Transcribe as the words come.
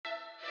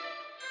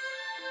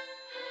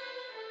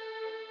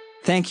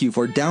Thank you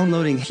for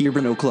downloading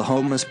Hebron,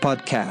 Oklahoma's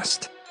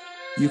podcast.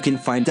 You can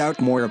find out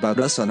more about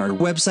us on our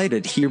website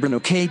at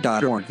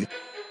hebronok.org.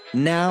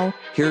 Now,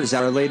 here's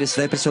our latest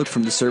episode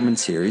from the sermon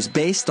series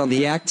based on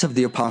the Acts of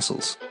the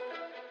Apostles.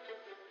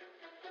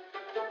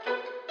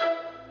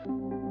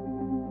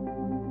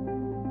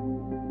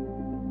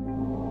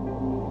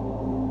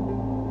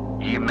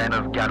 Ye men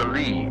of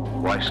Galilee,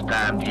 why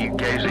stand ye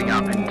gazing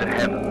up into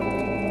heaven?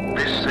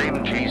 This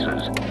same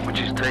Jesus, which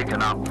is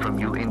taken up from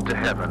you into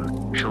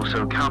heaven, shall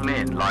so come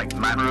in like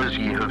manner as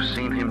ye have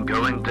seen him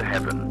go into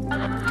heaven.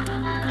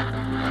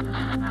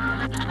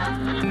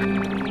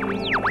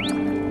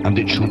 And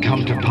it shall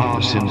come to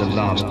pass in the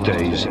last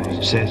days,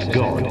 saith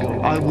God,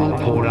 I will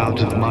pour out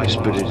of my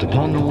Spirit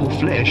upon all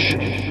flesh,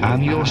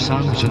 and your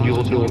sons and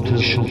your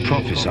daughters shall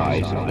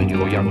prophesy, and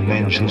your young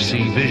men shall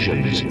see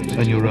visions,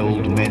 and your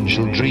old men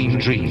shall dream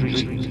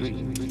dreams.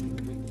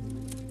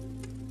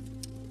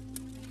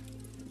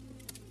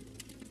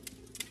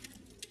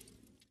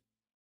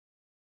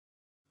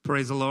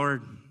 Praise the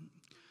Lord.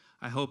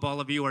 I hope all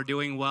of you are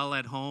doing well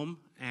at home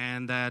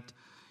and that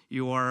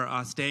you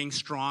are staying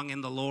strong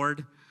in the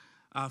Lord.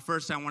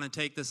 First, I want to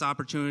take this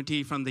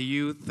opportunity from the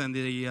youth and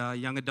the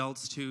young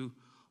adults to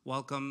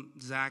welcome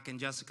Zach and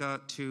Jessica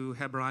to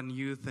Hebron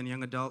Youth and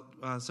Young Adult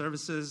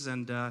Services,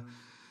 and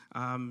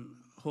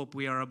hope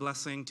we are a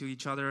blessing to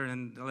each other,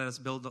 and let us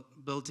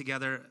build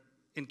together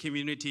in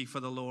community for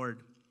the Lord.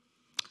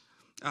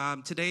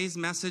 Today's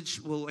message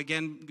will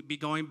again be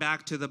going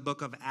back to the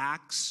book of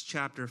Acts,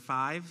 chapter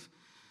 5.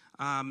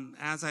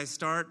 As I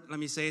start, let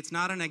me say it's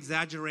not an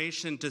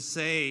exaggeration to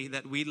say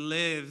that we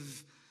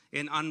live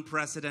in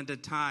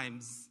unprecedented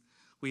times.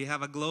 We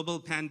have a global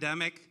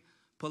pandemic,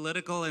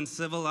 political and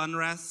civil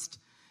unrest,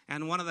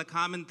 and one of the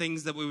common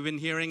things that we've been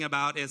hearing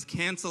about is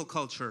cancel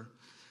culture.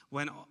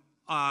 When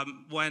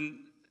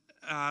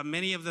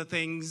many of the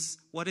things,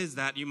 what is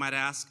that, you might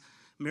ask?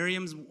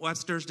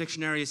 Merriam-Webster's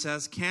dictionary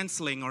says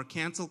canceling or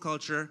cancel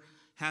culture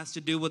has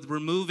to do with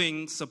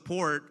removing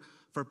support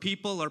for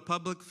people or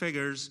public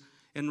figures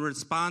in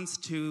response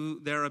to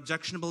their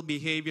objectionable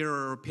behavior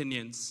or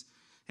opinions.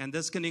 And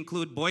this can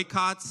include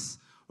boycotts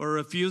or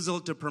refusal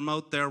to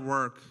promote their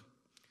work.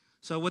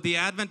 So with the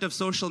advent of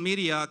social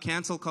media,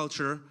 cancel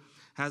culture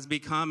has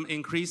become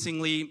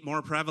increasingly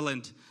more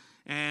prevalent.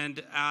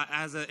 And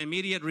as an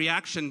immediate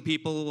reaction,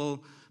 people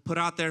will put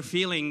out their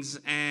feelings,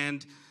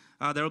 and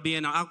there will be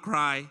an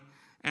outcry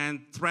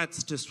and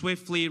threats to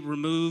swiftly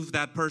remove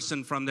that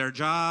person from their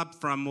job,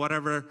 from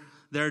whatever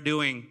they're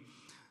doing.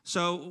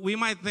 So we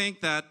might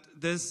think that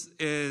this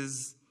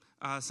is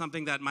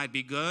something that might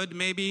be good,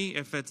 maybe,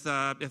 if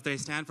they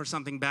stand for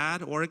something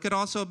bad, or it could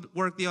also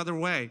work the other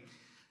way.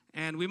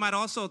 And we might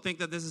also think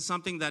that this is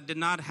something that did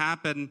not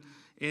happen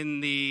in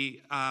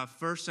the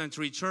first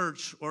century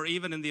church or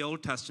even in the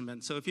Old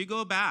Testament. So if you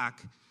go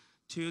back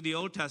to the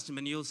Old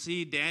Testament, you'll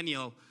see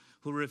Daniel,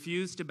 who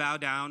refused to bow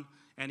down,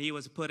 and he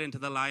was put into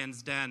the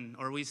lion's den.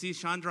 Or we see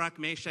Shadrach,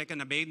 Meshach, and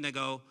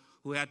Abednego,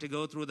 who had to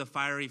go through the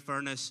fiery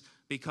furnace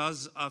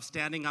because of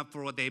standing up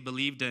for what they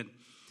believed in.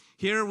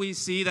 Here we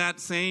see that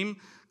same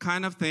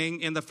kind of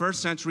thing in the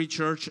first century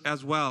church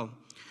as well.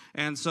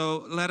 And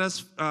so let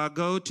us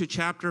go to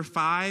chapter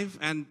 5,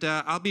 and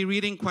I'll be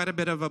reading quite a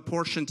bit of a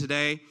portion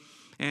today,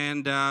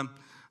 and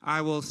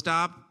I will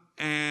stop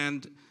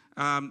and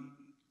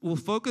we'll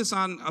focus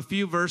on a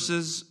few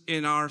verses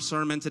in our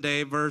sermon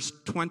today, verse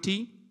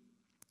 20,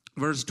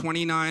 verse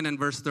 29, and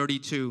verse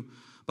 32.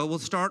 But we'll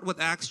start with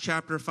Acts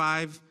chapter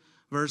 5,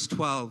 verse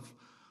 12.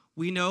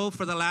 We know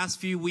for the last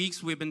few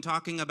weeks we've been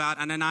talking about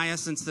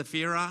Ananias and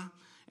Sapphira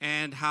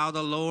and how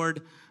the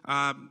Lord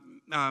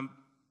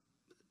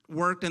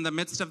worked in the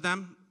midst of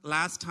them.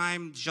 Last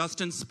time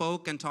Justin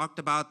spoke and talked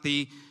about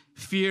the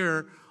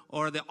fear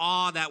or the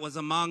awe that was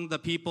among the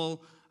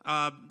people,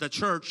 the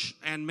church,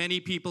 and many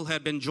people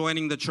had been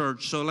joining the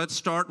church. So let's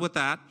start with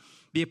that.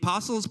 The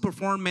apostles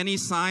performed many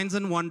signs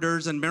and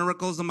wonders and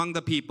miracles among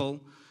the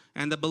people,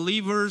 and the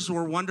believers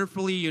were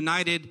wonderfully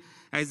united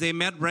as they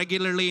met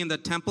regularly in the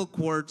temple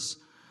courts,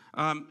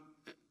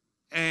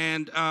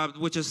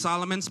 which is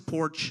Solomon's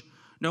porch.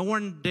 No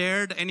one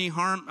dared any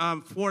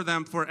harm for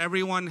them, for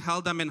everyone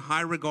held them in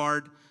high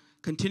regard.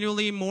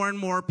 Continually, more and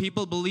more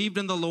people believed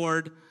in the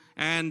Lord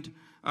and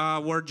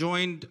were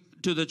joined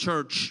to the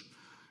church.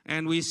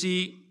 And we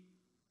see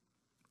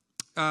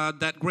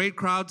that great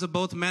crowds of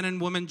both men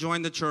and women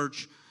joined the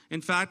church.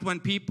 In fact,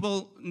 when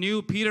people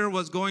knew Peter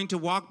was going to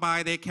walk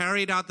by, they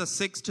carried out the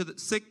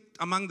sick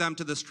among them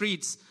to the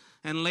streets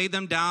and laid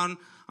them down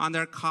on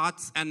their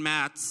cots and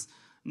mats,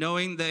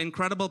 knowing the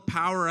incredible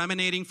power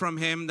emanating from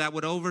him that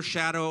would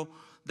overshadow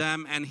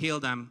them and heal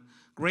them.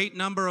 Great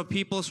number of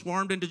people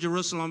swarmed into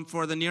Jerusalem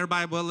for the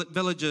nearby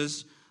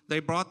villages. They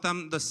brought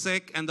them the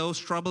sick and those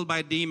troubled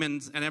by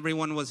demons, and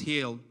everyone was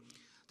healed.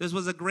 This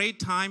was a great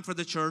time for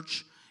the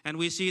church, and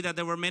we see that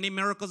there were many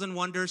miracles and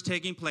wonders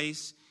taking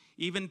place.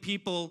 Even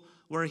people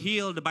were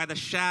healed by the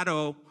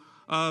shadow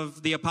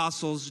of the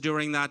apostles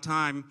during that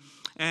time.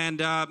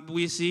 And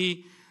we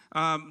see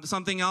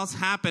something else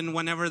happen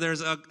whenever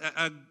there's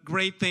a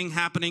great thing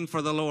happening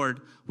for the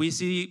Lord. We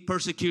see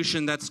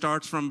persecution that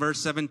starts from verse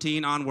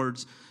 17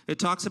 onwards. It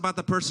talks about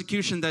the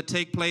persecution that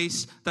took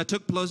place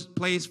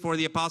for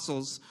the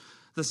apostles.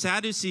 The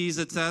Sadducees,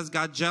 it says,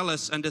 got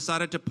jealous and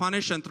decided to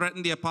punish and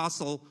threaten the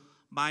apostle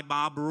by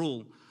mob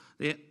rule.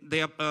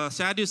 The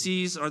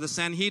Sadducees, or the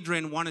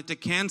Sanhedrin, wanted to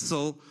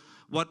cancel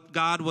what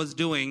God was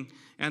doing.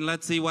 And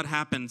let's see what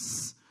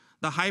happens.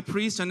 The high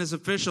priest and his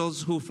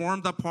officials, who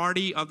formed the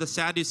party of the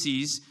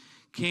Sadducees,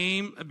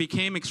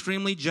 became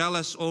extremely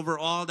jealous over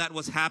all that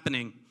was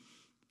happening.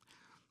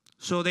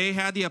 So they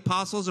had the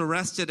apostles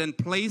arrested and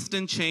placed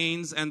in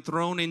chains and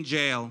thrown in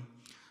jail.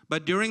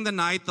 But during the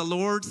night, the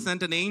Lord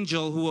sent an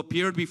angel who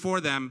appeared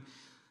before them,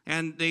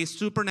 and they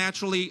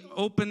supernaturally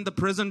opened the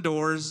prison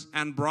doors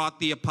and brought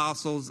the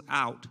apostles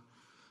out.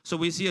 So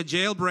we see a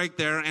jailbreak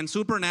there, and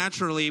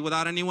supernaturally,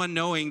 without anyone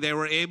knowing, they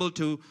were able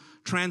to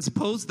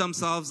transpose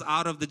themselves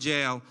out of the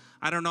jail.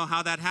 I don't know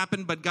how that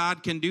happened, but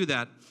God can do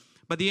that.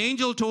 But the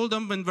angel told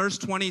them in verse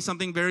 20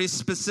 something very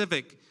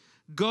specific.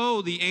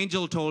 Go, the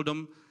angel told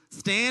them,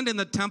 stand in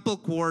the temple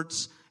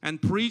courts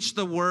and preach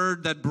the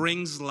word that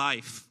brings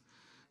life.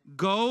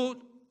 Go,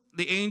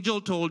 the angel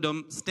told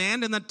them,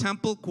 stand in the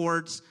temple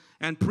courts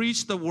and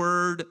preach the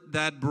word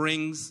that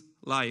brings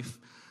life.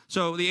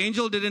 So the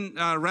angel didn't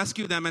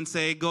rescue them and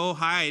say, go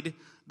hide,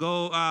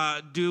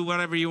 go do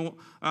whatever you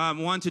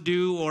want to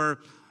do,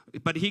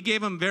 but he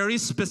gave them very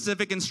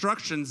specific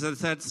instructions that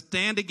said,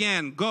 stand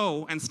again,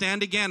 go and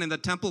stand again in the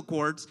temple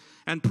courts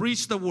and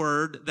preach the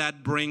word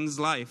that brings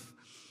life.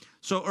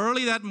 So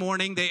early that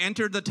morning, they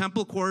entered the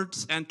temple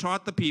courts and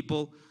taught the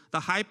people. The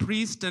high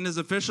priest and his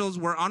officials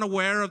were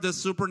unaware of this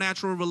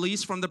supernatural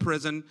release from the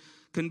prison,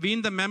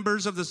 convened the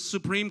members of the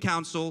Supreme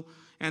Council,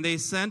 and they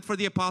sent for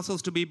the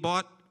apostles to be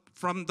brought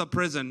from the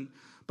prison.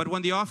 But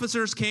when the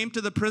officers came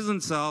to the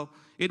prison cell,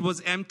 it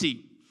was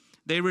empty.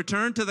 They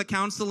returned to the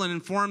council and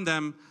informed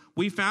them,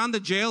 we found the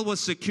jail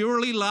was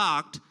securely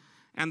locked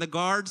and the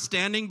guards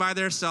standing by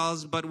their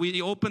cells, but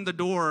we opened the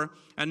door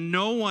and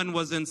no one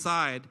was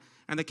inside.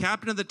 And the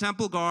captain of the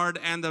temple guard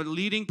and the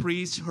leading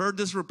priest heard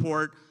this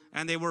report,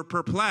 and they were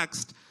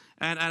perplexed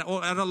and at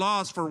a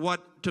loss for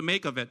what to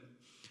make of it.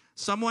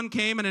 Someone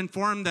came and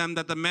informed them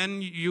that the men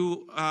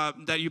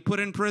that you put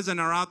in prison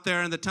are out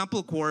there in the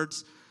temple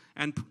courts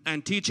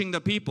and teaching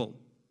the people.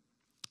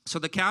 So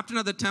the captain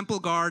of the temple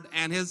guard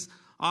and his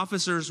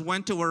officers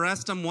went to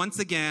arrest him once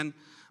again,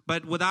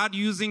 but without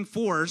using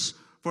force,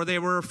 for they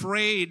were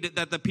afraid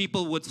that the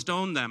people would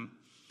stone them.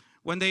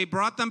 When they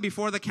brought them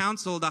before the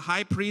council, the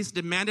high priest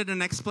demanded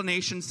an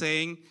explanation,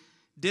 saying,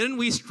 didn't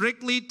we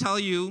strictly tell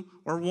you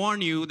or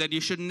warn you that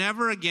you should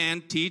never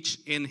again teach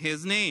in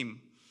his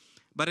name?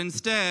 But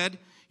instead,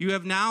 you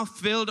have now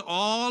filled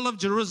all of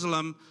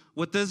Jerusalem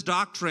with this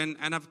doctrine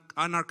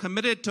and are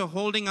committed to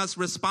holding us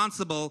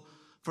responsible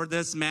for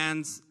this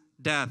man's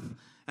death.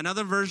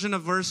 Another version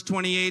of verse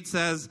 28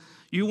 says,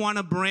 you want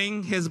to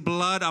bring his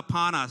blood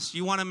upon us.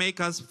 You want to make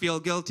us feel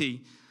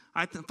guilty.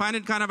 I find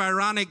it kind of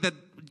ironic that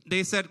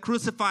they said,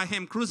 crucify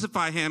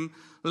him,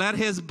 let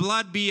his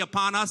blood be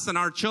upon us and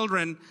our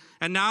children.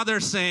 And now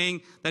they're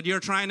saying that you're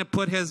trying to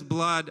put his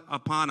blood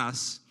upon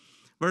us.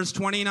 Verse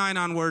 29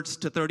 onwards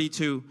to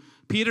 32.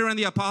 Peter and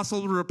the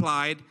apostle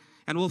replied,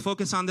 and we'll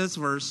focus on this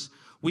verse,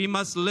 we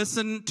must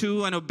listen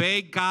to and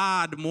obey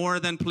God more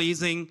than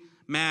pleasing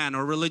man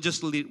or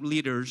religious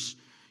leaders.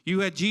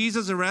 You had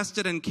Jesus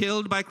arrested and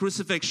killed by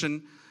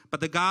crucifixion, but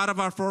the God of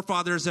our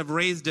forefathers have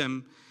raised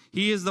him.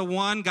 He is the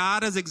one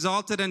God has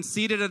exalted and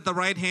seated at the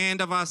right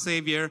hand of our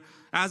Savior,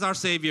 as our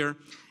Savior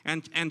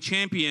and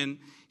champion.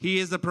 He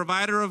is the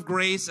provider of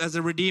grace as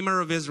a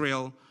redeemer of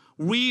Israel.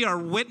 We are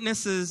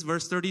witnesses,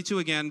 verse 32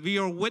 again, we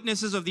are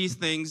witnesses of these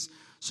things,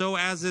 so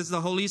as is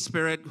the Holy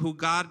Spirit, who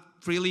God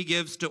freely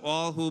gives to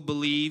all who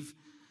believe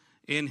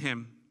in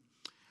him.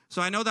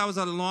 So I know that was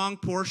a long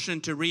portion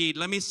to read.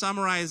 Let me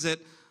summarize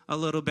it a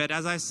little bit.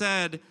 As I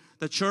said,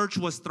 the church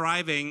was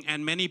thriving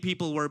and many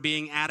people were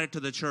being added to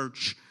the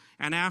church.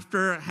 And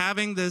after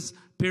having this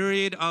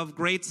period of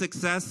great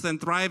success and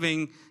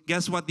thriving,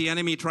 guess what the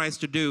enemy tries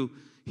to do?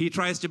 He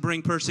tries to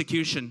bring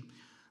persecution.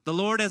 The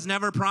Lord has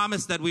never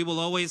promised that we will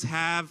always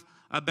have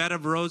a bed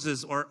of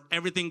roses or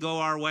everything go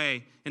our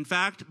way. In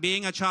fact,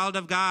 being a child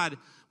of God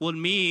will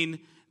mean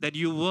that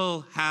you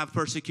will have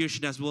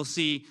persecution, as we'll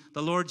see.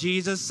 The Lord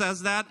Jesus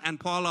says that, and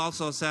Paul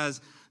also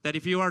says that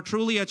if you are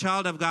truly a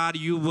child of God,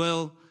 you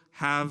will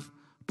have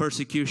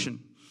persecution.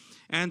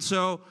 And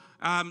so,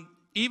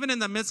 even in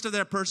the midst of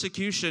their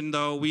persecution,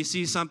 though, we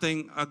see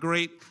a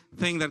great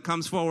thing that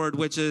comes forward,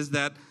 which is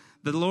that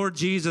the Lord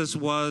Jesus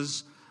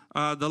was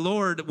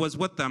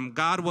with them.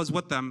 God was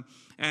with them,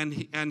 and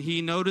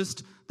he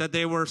noticed that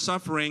they were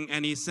suffering,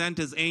 and he sent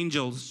his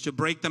angels to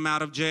break them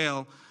out of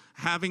jail,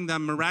 having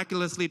them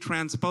miraculously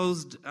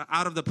transposed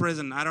out of the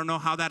prison. I don't know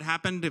how that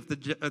happened, if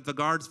the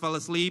guards fell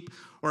asleep,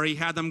 or he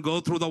had them go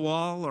through the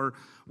wall, or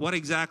what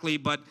exactly,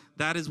 but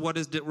that is what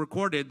is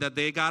recorded, that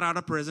they got out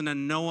of prison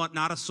and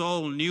not a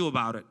soul knew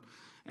about it.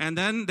 And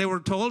then they were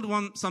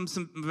told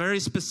some very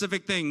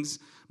specific things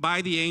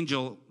by the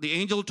angel. The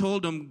angel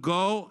told them,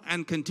 go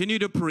and continue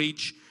to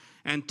preach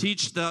and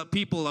teach the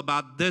people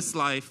about this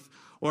life,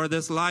 or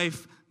this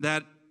life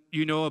that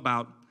you know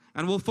about.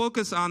 And we'll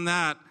focus on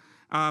that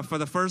for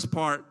the first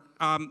part.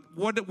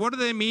 What do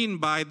they mean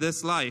by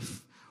this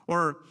life?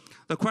 Or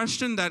the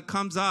question that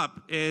comes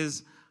up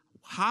is,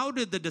 how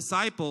did the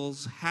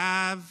disciples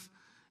have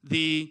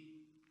the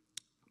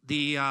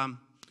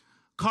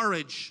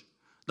courage,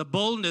 the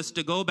boldness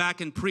to go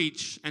back and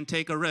preach and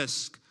take a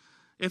risk?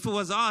 If it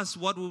was us,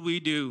 what would we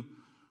do?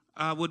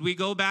 Would we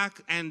go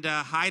back and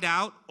hide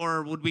out,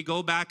 or would we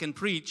go back and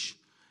preach?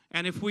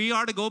 And if we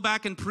are to go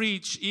back and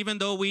preach, even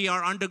though we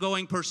are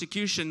undergoing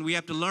persecution, we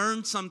have to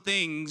learn some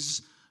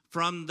things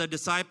from the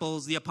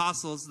disciples, the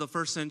apostles, the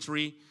first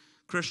century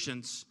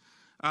Christians.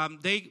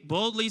 They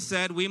boldly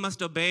said, we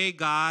must obey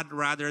God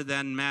rather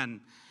than men.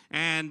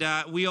 And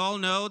we all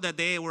know that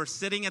they were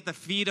sitting at the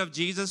feet of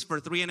Jesus for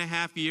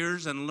 3.5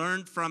 years and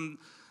learned from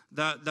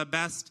the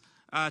best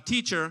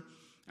teacher.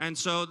 And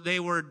so they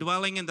were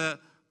dwelling in the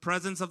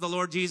presence of the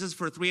Lord Jesus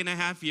for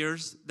 3.5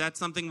 years. That's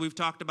something we've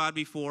talked about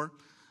before.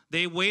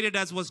 They waited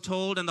as was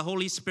told, and the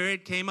Holy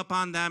Spirit came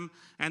upon them,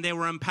 and they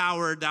were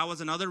empowered. That was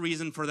another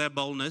reason for their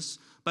boldness.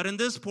 But in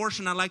this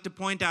portion, I'd like to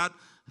point out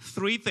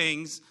 3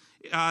 things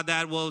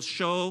that will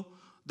show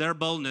their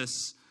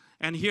boldness.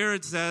 And here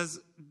it says,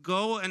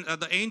 go, and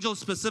the angel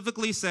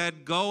specifically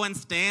said, go and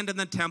stand in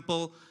the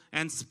temple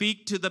and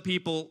speak to the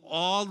people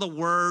all the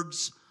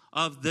words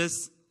of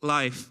this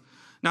life.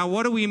 Now,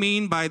 what do we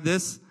mean by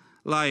this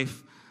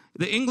life?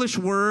 The English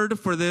word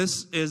for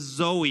this is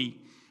Zoe.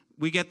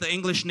 We get the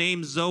English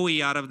name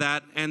Zoe out of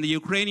that, and the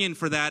Ukrainian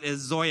for that is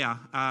Zoya,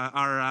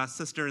 our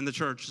sister in the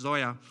church,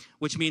 Zoya,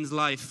 which means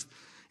life.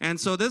 And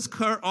so this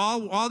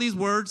all these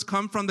words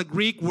come from the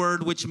Greek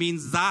word which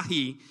means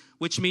zahi,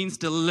 which means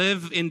to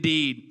live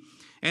indeed.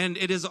 And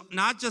it is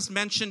not just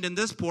mentioned in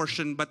this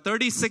portion, but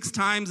 36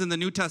 times in the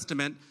New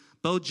Testament,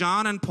 both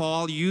John and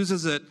Paul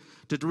uses it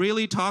to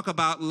really talk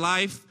about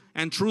life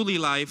and truly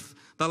life,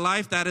 the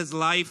life that is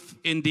life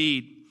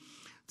indeed.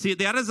 See,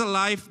 that is a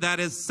life that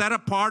is set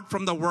apart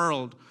from the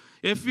world.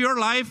 If your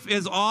life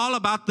is all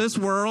about this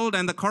world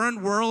and the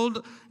current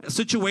world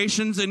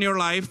situations in your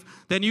life,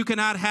 then you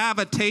cannot have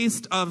a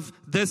taste of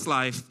this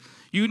life.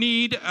 You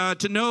need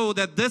to know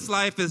that this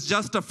life is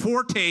just a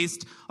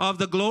foretaste of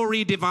the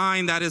glory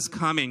divine that is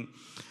coming.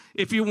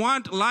 If you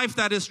want life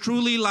that is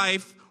truly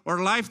life,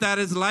 or life that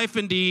is life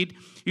indeed,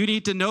 you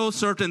need to know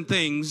certain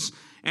things.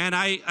 And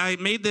I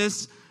made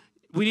this.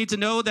 We need to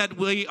know that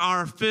we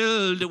are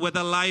filled with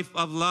a life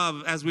of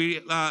love, as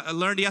we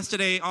learned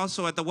yesterday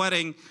also at the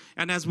wedding,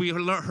 and as we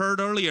heard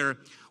earlier.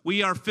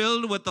 We are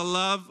filled with the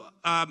love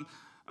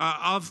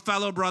of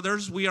fellow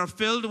brothers. We are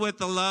filled with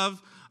the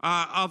love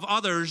of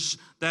others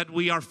that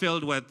we are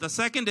filled with. The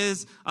second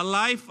is a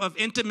life of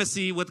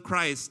intimacy with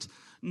Christ,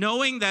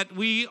 knowing that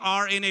we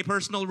are in a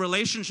personal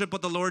relationship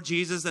with the Lord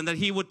Jesus and that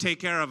He would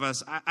take care of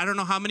us. I don't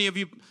know how many of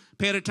you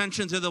paid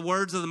attention to the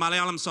words of the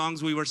Malayalam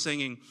songs we were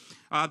singing.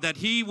 That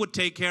He would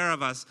take care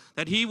of us,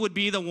 that He would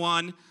be the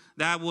one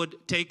that would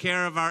take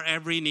care of our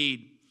every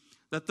need.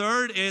 The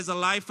third is a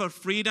life of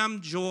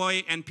freedom,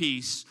 joy, and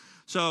peace.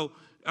 So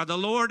the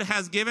Lord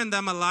has given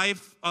them a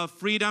life of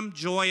freedom,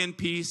 joy, and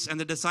peace, and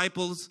the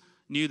disciples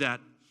knew that.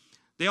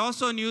 They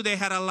also knew they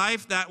had a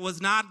life that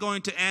was not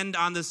going to end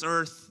on this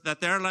earth,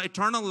 that their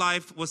eternal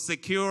life was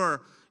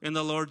secure in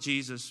the Lord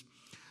Jesus.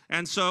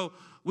 And so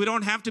we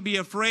don't have to be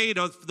afraid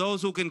of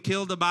those who can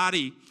kill the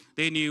body.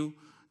 They knew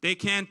they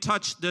can't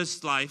touch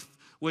this life,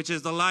 which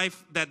is the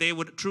life that they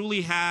would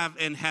truly have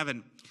in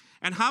heaven.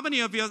 And how many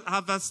of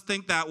us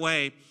think that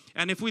way?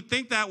 And if we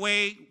think that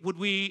way, would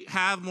we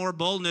have more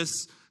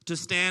boldness to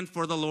stand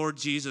for the Lord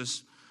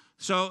Jesus?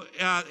 So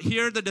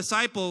here the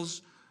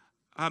disciples,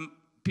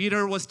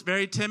 Peter was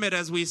very timid,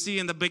 as we see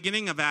in the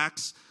beginning of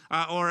Acts,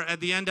 or at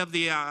the end of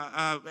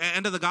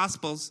the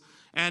Gospels.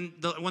 And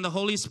when the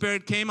Holy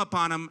Spirit came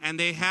upon them, and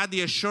they had the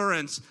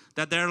assurance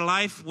that their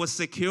life was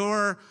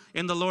secure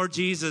in the Lord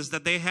Jesus,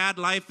 that they had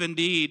life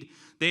indeed,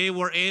 they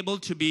were able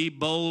to be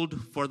bold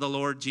for the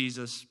Lord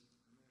Jesus.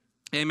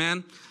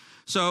 Amen.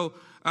 So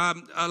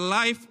a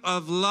life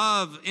of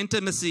love,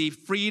 intimacy,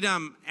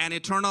 freedom, and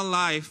eternal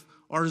life,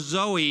 or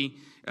Zoe,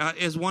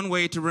 is one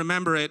way to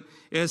remember it,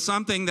 is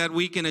something that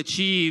we can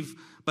achieve.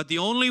 But the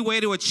only way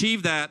to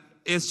achieve that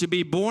is to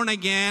be born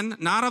again,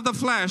 not of the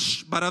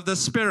flesh, but of the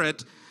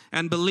Spirit,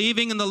 and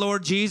believing in the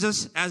Lord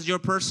Jesus as your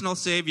personal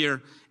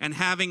Savior, and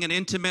having an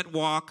intimate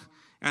walk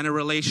and a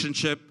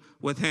relationship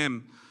with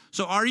Him.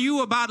 So are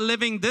you about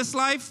living this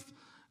life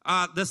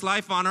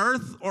on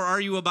earth, or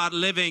are you about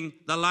living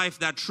the life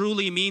that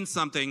truly means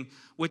something,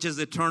 which is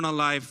eternal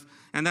life?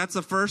 And that's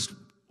the first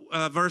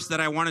verse that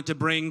I wanted to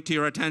bring to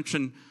your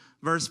attention.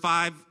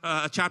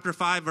 Chapter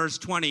 5, verse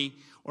 20,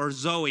 or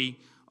Zoe,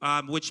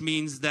 which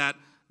means that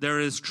there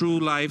is true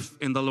life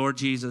in the Lord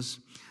Jesus.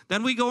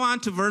 Then we go on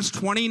to verse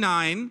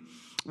 29.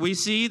 We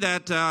see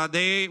that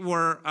they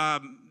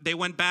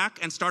went back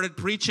and started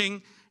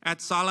preaching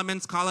at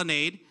Solomon's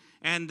colonnade.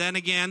 and then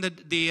again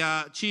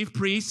the chief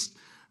priest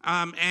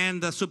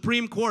and the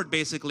Supreme Court,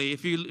 basically.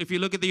 If you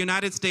look at the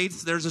United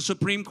States, there's a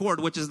Supreme Court,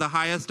 which is the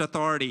highest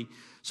authority.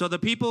 So the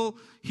people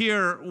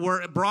here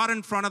were brought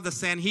in front of the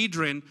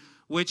Sanhedrin,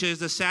 which is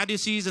the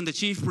Sadducees and the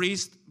chief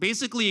priest,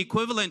 basically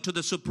equivalent to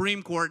the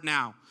Supreme Court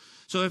now.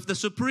 So if the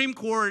Supreme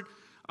Court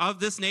of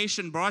this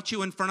nation brought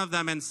you in front of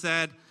them and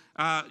said,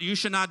 you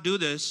should not do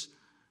this,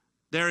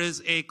 there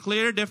is a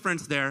clear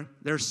difference there.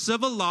 There's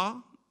civil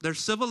law. There's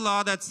civil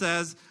law that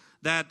says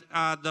that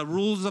the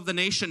rules of the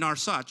nation are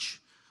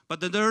such. But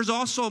there's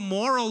also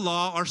moral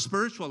law or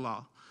spiritual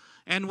law.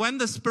 And when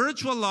the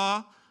spiritual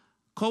law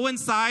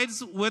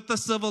coincides with the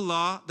civil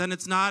law, then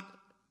it's not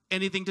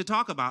anything to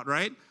talk about,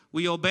 right?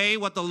 We obey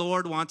what the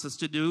Lord wants us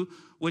to do,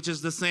 which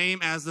is the same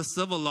as the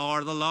civil law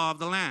or the law of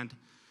the land.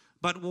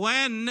 But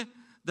when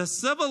the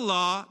civil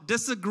law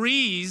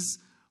disagrees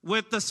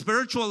with the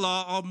spiritual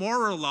law or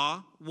moral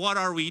law, what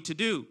are we to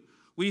do?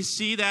 We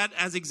see that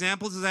as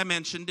examples, as I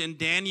mentioned, in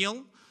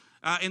Daniel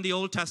in the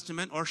Old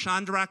Testament, or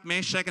Shadrach,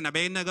 Meshach, and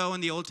Abednego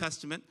in the Old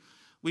Testament.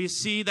 We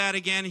see that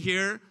again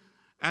here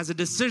as a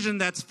decision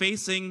that's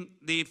facing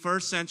the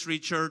first century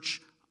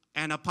church.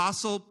 And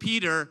Apostle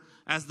Peter,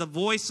 as the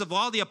voice of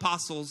all the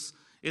apostles,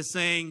 is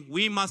saying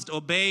we must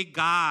obey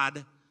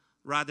God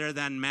rather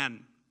than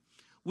men.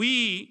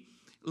 We,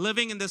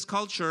 living in this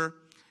culture,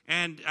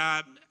 and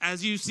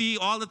as you see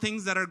all the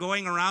things that are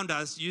going around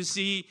us, you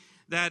see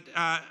that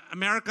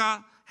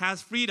America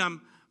has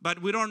freedom, but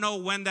we don't know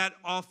when that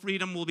all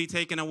freedom will be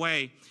taken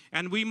away.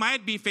 And we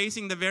might be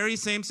facing the very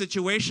same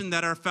situation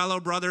that our fellow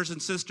brothers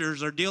and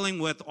sisters are dealing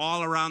with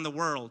all around the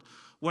world,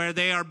 where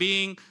they are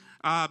being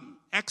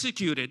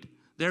executed,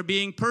 they're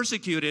being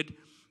persecuted,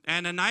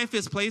 and a knife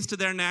is placed to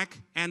their neck,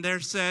 and they're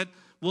said,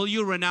 will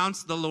you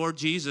renounce the Lord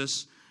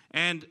Jesus?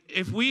 And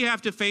if we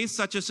have to face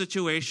such a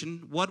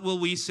situation, what will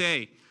we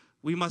say?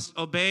 We must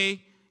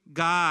obey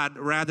God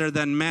rather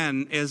than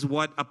men, is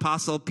what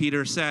Apostle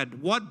Peter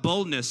said. What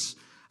boldness!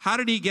 How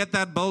did he get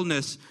that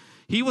boldness?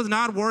 He was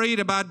not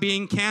worried about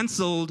being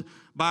canceled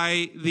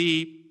by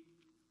the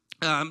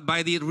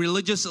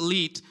religious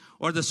elite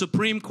or the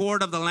Supreme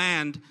Court of the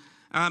land.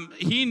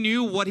 He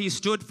knew what he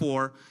stood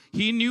for.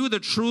 He knew the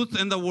truth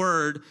in the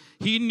word.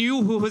 He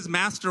knew who his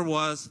master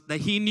was,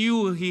 that he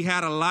knew he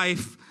had a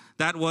life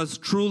that was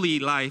truly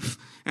life.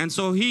 And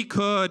so he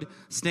could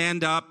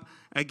stand up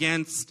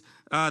against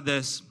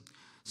this.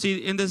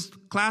 See, in this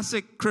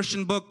classic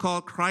Christian book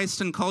called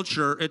Christ and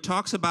Culture, it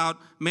talks about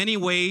many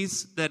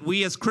ways that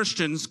we as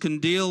Christians can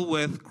deal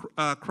with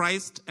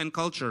Christ and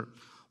culture.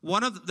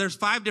 There's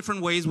 5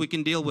 different ways we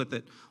can deal with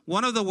it.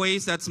 One of the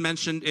ways that's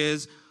mentioned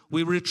is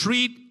we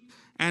retreat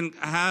and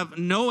have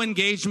no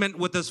engagement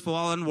with this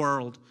fallen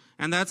world.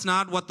 And that's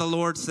not what the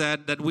Lord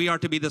said, that we are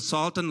to be the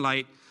salt and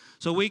light.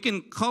 So we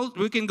can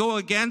go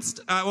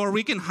against, or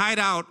we can hide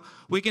out.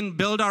 We can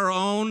build our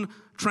own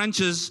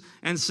trenches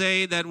and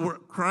say that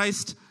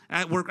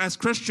as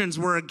Christians,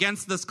 we're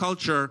against this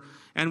culture,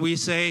 and we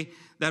say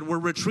that we're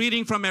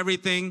retreating from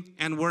everything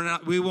and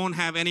we won't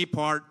have any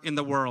part in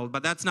the world.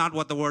 But that's not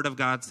what the Word of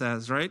God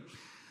says, right?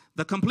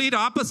 The complete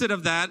opposite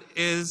of that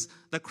is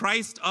the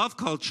Christ of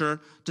culture,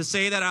 to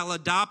say that I'll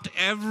adopt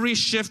every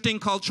shifting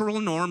cultural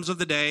norms of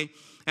the day,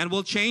 and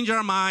we'll change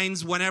our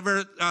minds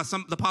whenever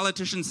the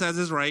politician says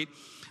is right,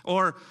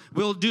 or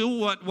we'll do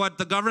what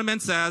the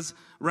government says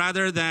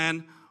rather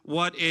than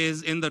what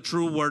is in the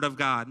true Word of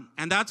God.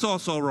 And that's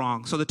also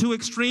wrong. So the two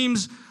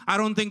extremes, I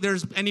don't think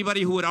there's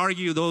anybody who would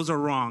argue those are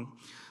wrong.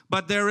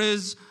 But there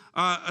is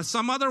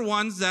some other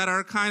ones that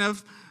are kind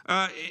of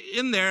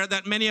in there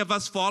that many of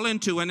us fall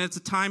into, and it's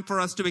a time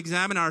for us to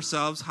examine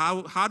ourselves.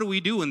 How do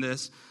we do in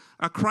this?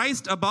 A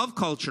Christ above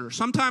culture.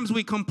 Sometimes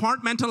we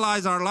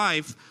compartmentalize our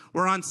life,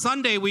 where on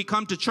Sunday we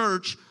come to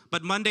church,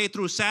 but Monday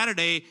through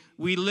Saturday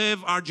we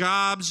live our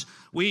jobs.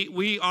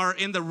 We are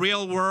in the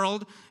real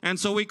world, and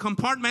so we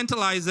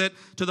compartmentalize it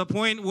to the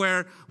point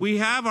where we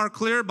have our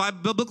clear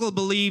biblical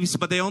beliefs,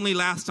 but they only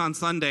last on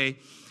Sunday.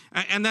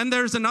 And then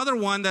there's another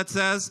one that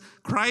says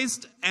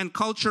Christ and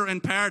culture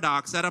and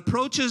paradox, that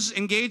approaches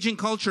engaging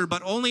culture,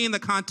 but only in the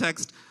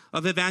context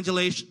of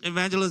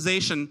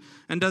evangelization,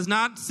 and does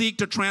not seek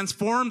to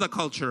transform the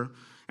culture.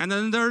 And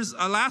then there's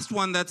a last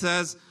one that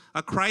says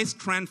a Christ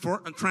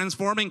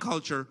transforming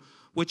culture,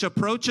 which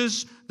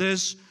approaches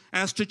this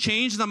as to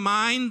change the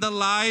mind, the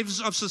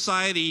lives of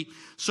society,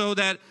 so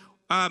that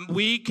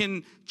we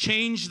can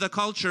change the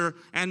culture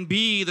and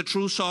be the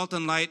true salt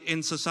and light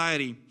in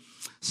society.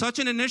 Such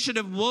an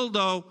initiative will,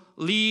 though,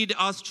 lead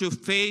us to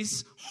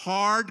face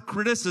hard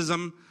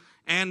criticism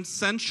and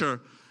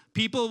censure.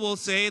 People will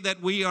say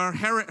that we are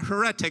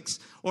heretics,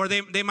 or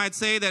they might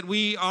say that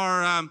we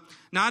are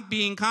not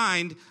being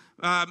kind.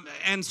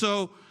 And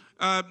so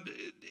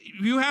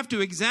you have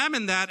to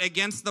examine that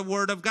against the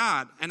Word of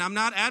God. And I'm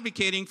not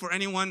advocating for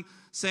anyone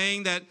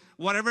saying that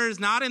whatever is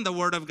not in the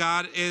Word of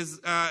God is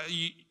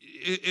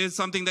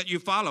something that you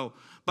follow.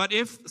 But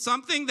if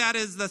something that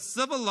is the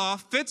civil law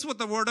fits with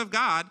the Word of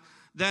God,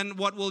 then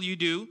what will you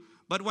do?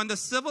 But when the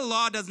civil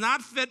law does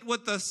not fit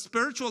with the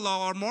spiritual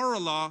law or moral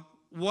law,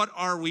 what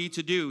are we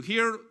to do?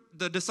 Here,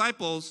 the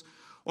disciples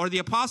or the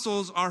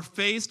apostles are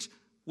faced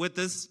with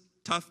this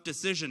tough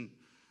decision.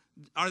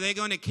 Are they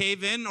going to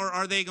cave in, or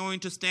are they going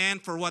to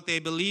stand for what they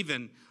believe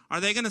in? Are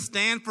they going to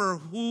stand for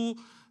who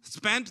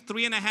spent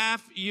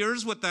 3.5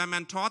 years with them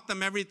and taught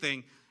them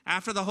everything?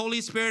 After the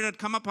Holy Spirit had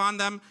come upon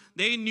them,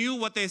 they knew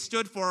what they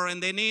stood for,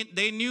 and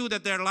they knew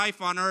that their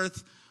life on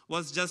earth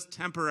was just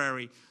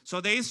temporary. So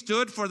they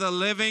stood for the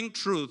living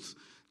truth.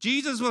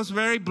 Jesus was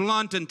very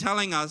blunt in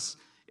telling us,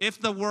 if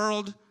the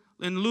world,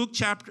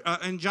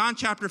 in John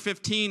chapter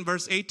 15,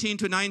 verse 18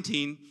 to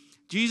 19,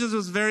 Jesus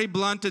was very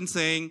blunt in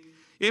saying,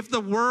 if the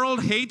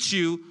world hates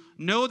you,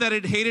 know that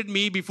it hated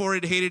me before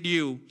it hated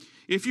you.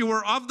 If you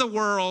were of the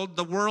world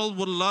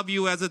would love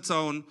you as its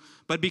own.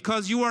 But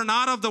because you are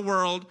not of the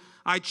world,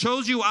 I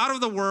chose you out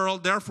of the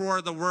world,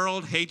 therefore the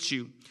world hates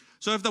you.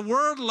 So if the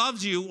world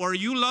loves you, or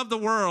you love the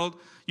world,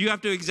 you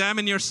have to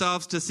examine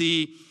yourselves to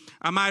see,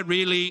 am I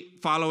really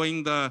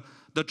following the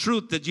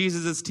truth that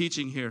Jesus is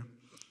teaching here?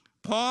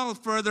 Paul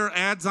further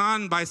adds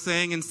on by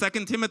saying in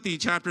 2 Timothy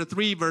chapter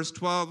 3, verse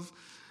 12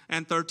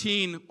 and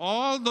 13,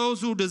 all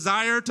those who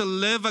desire to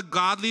live a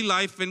godly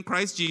life in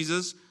Christ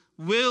Jesus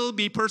will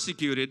be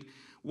persecuted,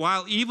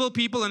 while evil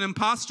people and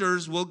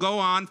impostors will go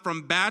on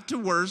from bad to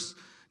worse,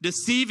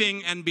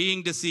 deceiving and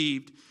being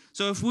deceived.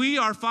 So if we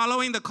are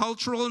following the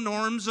cultural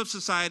norms of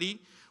society,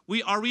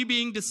 are we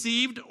being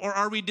deceived, or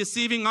are we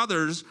deceiving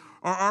others?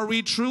 Or are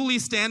we truly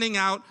standing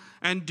out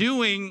and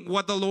doing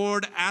what the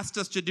Lord asked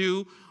us to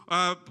do,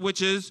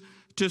 which is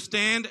to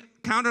stand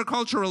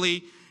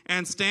counterculturally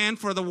and stand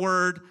for the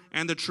word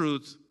and the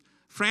truth?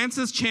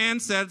 Francis Chan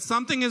said,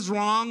 something is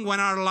wrong when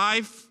our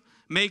life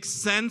makes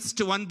sense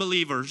to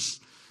unbelievers.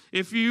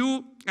 If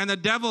you and the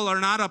devil are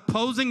not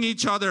opposing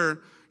each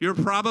other, you're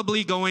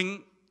probably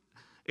going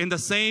in the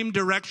same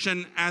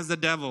direction as the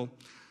devil.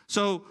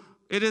 So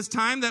it is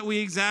time that we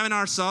examine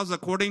ourselves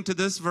according to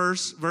this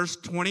verse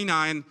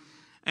 29.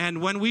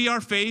 And when we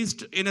are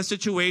faced in a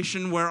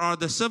situation where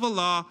the civil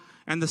law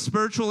and the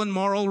spiritual and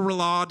moral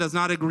law does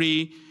not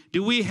agree,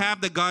 do we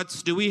have the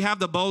guts, do we have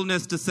the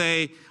boldness to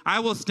say, I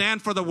will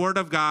stand for the word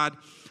of God,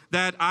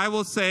 that I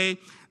will say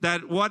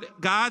that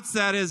what God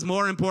said is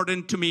more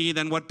important to me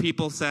than what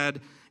people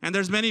said? And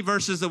there's many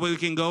verses that we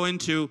can go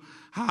into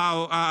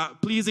how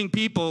pleasing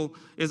people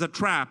is a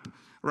trap,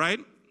 right?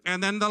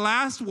 And then the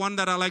last one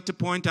that I like to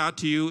point out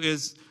to you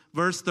is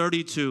verse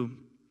 32.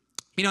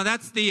 You know,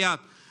 that's the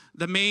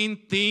main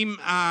theme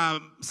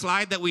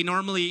slide that we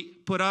normally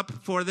put up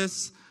for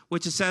this,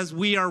 which says,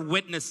 we are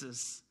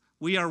witnesses.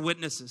 We are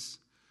witnesses.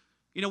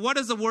 You know, what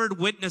does the word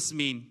witness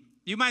mean?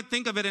 You might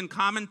think of it in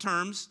common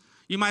terms.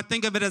 You might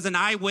think of it as an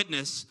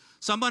eyewitness,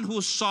 someone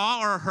who saw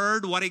or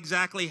heard what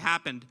exactly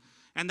happened.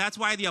 And that's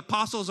why the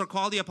apostles are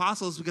called the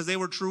apostles, because they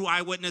were true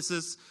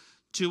eyewitnesses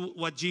to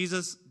what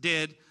Jesus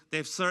did.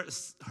 They've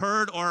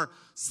heard or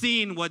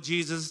seen what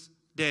Jesus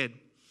did.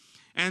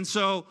 And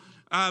so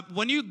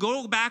when you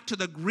go back to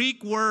the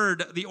Greek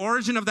word, the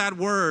origin of that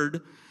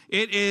word,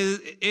 it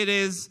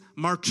is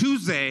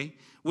martuze,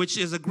 which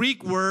is a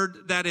Greek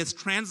word that is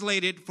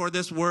translated for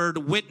this word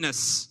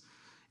witness.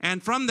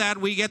 And from that,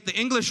 we get the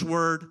English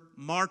word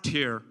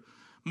martyr,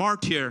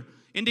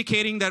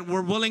 indicating that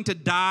we're willing to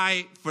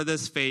die for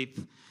this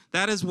faith.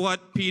 That is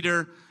what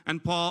Peter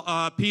and Paul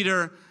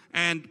later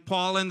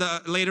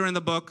in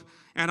the book,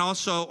 and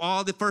also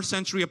all the first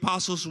century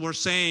apostles were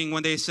saying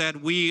when they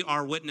said, we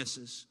are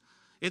witnesses.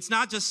 It's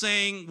not just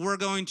saying we're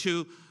going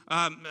to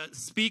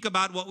speak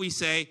about what we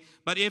say,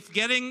 but if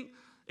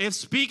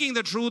speaking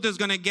the truth is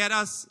going to get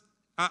us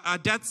a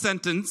death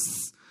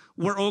sentence,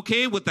 we're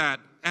okay with that.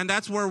 And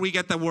that's where we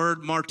get the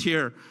word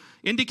martyr,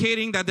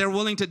 indicating that they're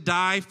willing to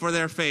die for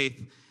their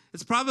faith.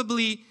 It's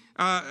probably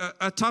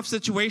a tough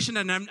situation,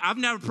 and I've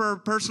never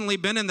personally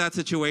been in that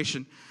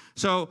situation.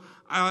 So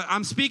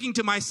I'm speaking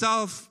to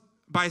myself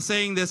by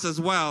saying this as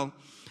well.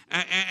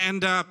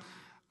 And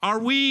are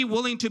we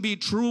willing to be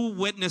true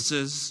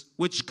witnesses,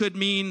 which could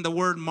mean the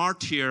word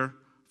martyr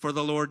for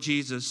the Lord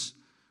Jesus?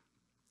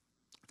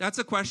 That's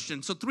a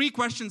question. So 3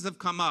 questions have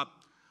come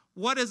up.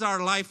 What is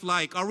our life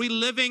like? Are we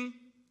living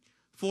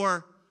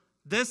for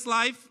this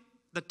life,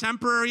 the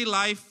temporary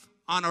life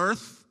on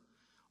earth?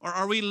 Or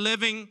are we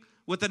living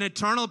with an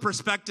eternal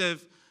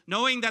perspective,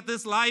 knowing that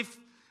this life,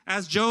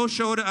 as Joe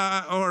showed,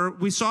 or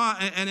we saw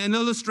an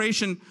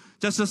illustration,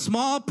 just a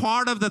small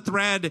part of the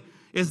thread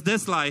is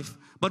this life.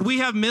 But we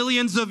have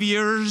millions of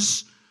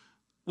years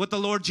with the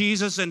Lord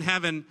Jesus in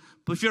heaven.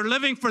 But if you're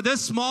living for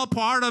this small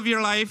part of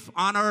your life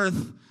on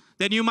earth,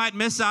 then you might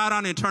miss out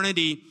on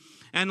eternity.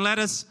 And let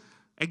us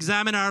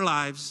examine our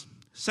lives.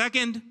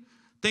 Second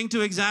thing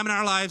to examine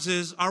our lives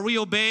is, are we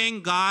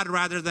obeying God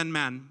rather than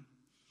men?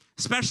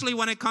 Especially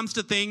when it comes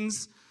to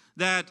things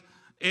that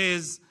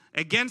is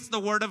against the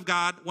Word of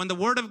God. When the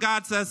Word of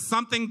God says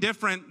something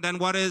different than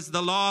what is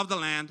the law of the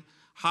land,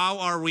 how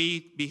are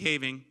we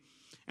behaving?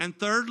 And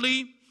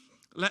thirdly,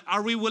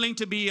 are we willing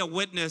to be a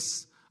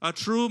witness, a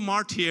true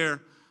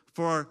martyr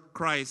for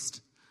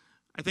Christ?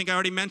 I think I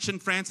already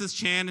mentioned Francis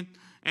Chan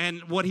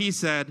and what he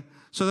said.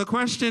 So the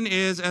question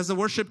is, as the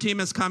worship team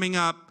is coming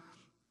up,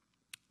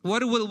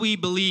 what will we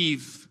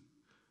believe?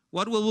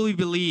 What will we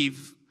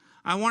believe?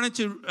 I wanted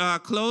to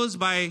close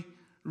by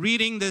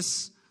reading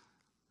this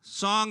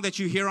song that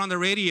you hear on the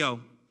radio.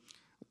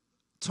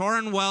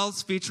 Torrin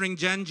Wells featuring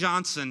Jen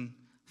Johnson.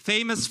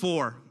 Famous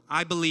for,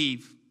 I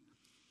believe.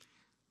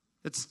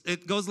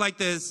 It goes like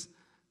this.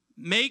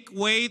 Make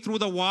way through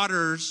the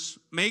waters.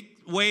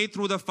 Make way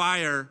through the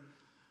fire.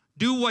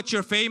 Do what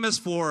you're famous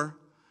for.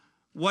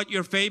 What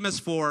you're famous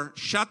for.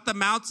 Shut the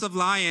mouths of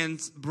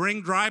lions.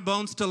 Bring dry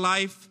bones to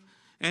life.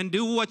 And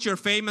do what you're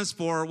famous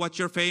for. What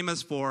you're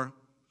famous for.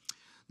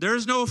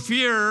 There's no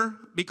fear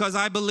because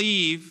I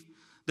believe.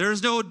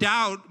 There's no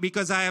doubt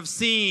because I have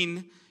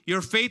seen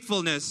your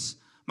faithfulness,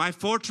 my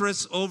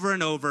fortress over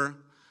and over.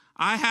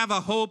 I have a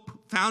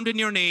hope found in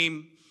your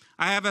name.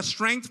 I have a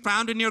strength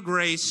found in your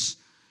grace.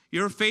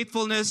 Your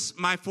faithfulness,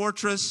 my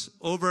fortress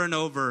over and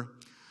over.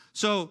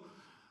 So,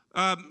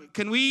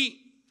 can we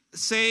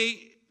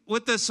say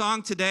with this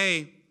song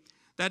today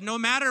that no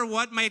matter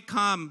what might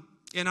come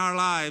in our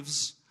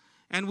lives,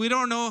 and we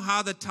don't know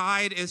how the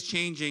tide is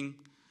changing,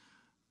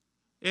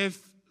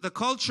 if the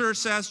culture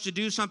says to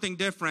do something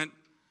different,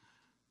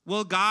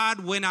 will God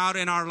win out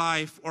in our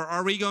life, or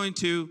are we going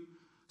to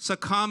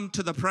succumb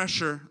to the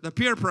pressure, the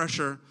peer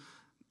pressure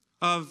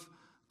of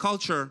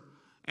culture?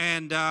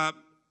 And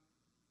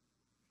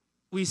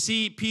we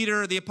see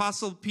Peter, the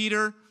Apostle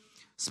Peter,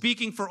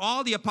 speaking for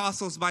all the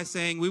apostles by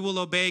saying, we will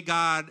obey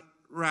God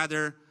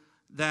rather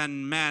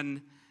than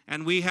men.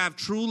 And we have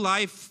true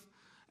life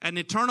and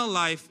eternal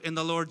life in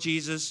the Lord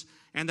Jesus,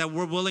 and that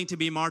we're willing to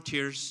be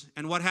martyrs.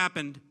 And what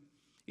happened?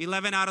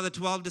 11 out of the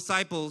 12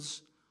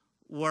 disciples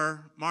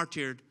were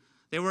martyred.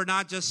 They were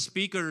not just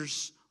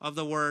speakers of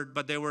the word,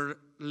 but they were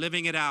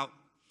living it out.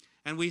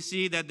 And we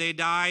see that they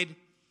died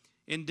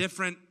in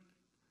different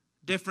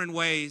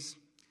ways.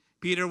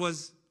 Peter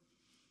was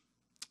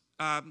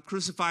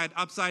crucified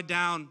upside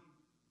down,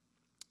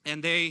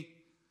 and they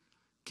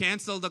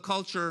canceled the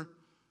culture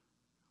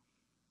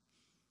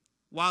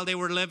while they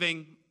were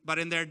living, but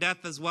in their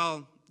death as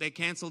well, they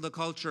canceled the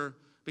culture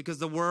because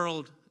the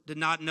world did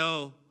not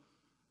know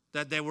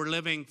that they were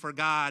living for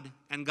God,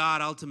 and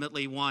God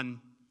ultimately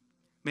won.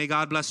 May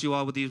God bless you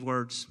all with these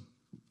words.